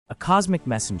A cosmic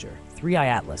messenger, 3I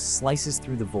Atlas, slices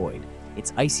through the void,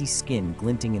 its icy skin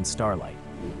glinting in starlight.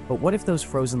 But what if those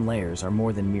frozen layers are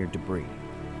more than mere debris?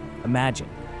 Imagine,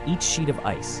 each sheet of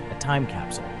ice, a time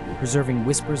capsule, preserving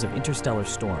whispers of interstellar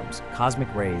storms,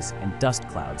 cosmic rays, and dust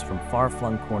clouds from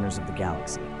far-flung corners of the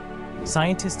galaxy.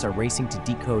 Scientists are racing to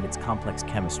decode its complex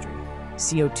chemistry,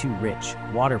 CO2-rich,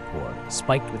 water-poor,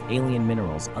 spiked with alien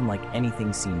minerals unlike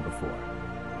anything seen before.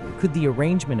 Could the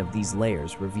arrangement of these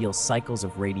layers reveal cycles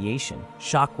of radiation,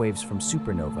 shockwaves from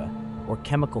supernova, or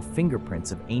chemical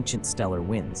fingerprints of ancient stellar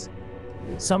winds?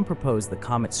 Some propose the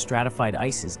comet's stratified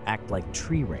ices act like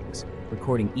tree rings,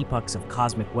 recording epochs of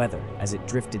cosmic weather as it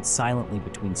drifted silently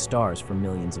between stars for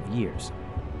millions of years.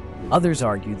 Others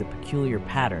argue the peculiar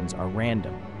patterns are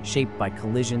random, shaped by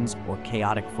collisions or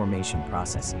chaotic formation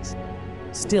processes.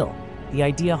 Still, the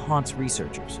idea haunts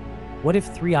researchers. What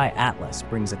if 3I Atlas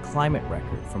brings a climate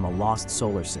record from a lost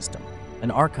solar system,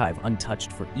 an archive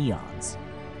untouched for eons?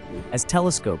 As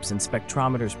telescopes and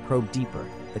spectrometers probe deeper,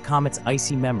 the comet's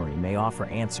icy memory may offer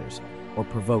answers or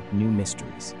provoke new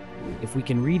mysteries. If we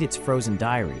can read its frozen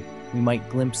diary, we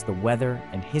might glimpse the weather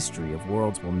and history of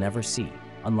worlds we'll never see,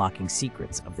 unlocking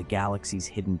secrets of the galaxy's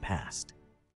hidden past.